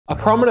A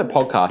prominent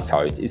podcast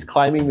host is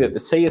claiming that the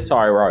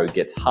CSIRO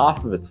gets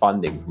half of its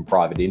funding from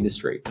private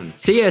industry.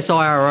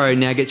 CSIRO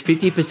now gets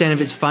 50%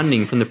 of its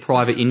funding from the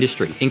private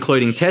industry,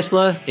 including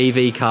Tesla,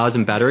 EV cars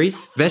and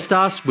batteries,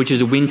 Vestas, which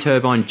is a wind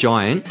turbine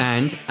giant,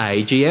 and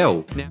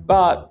AGL.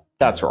 But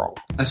that's wrong.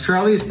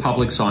 Australia's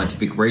public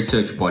scientific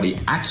research body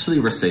actually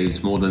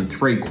receives more than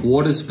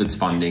 3/4 of its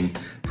funding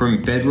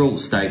from federal,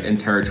 state and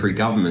territory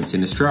governments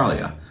in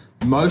Australia,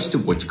 most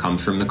of which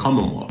comes from the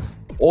Commonwealth.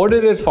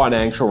 Audited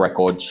financial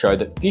records show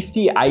that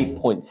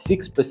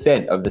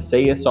 58.6% of the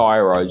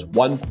CSIRO's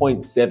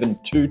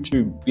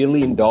 $1.722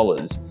 billion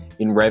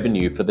in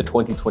revenue for the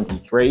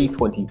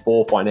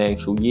 2023-24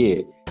 financial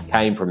year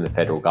came from the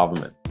federal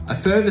government. A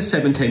further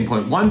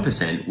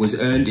 17.1% was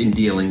earned in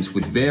dealings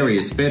with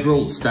various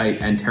federal,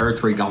 state and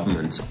territory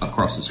governments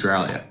across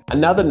Australia.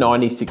 Another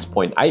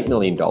 $96.8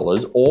 million,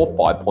 or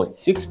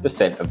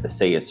 5.6% of the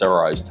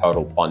CSIRO's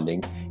total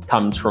funding,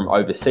 comes from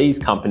overseas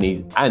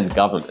companies and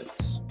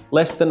governments.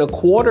 Less than a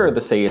quarter of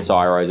the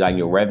CSIRO's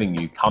annual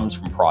revenue comes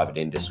from private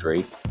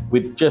industry,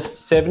 with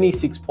just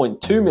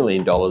 $76.2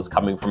 million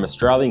coming from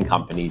Australian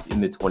companies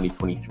in the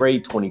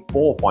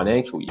 2023-24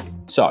 financial year.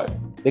 So,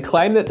 the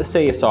claim that the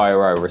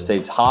CSIRO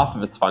receives half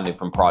of its funding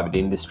from private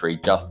industry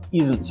just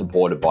isn't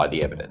supported by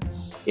the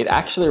evidence. It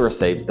actually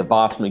receives the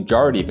vast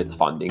majority of its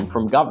funding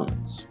from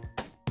governments.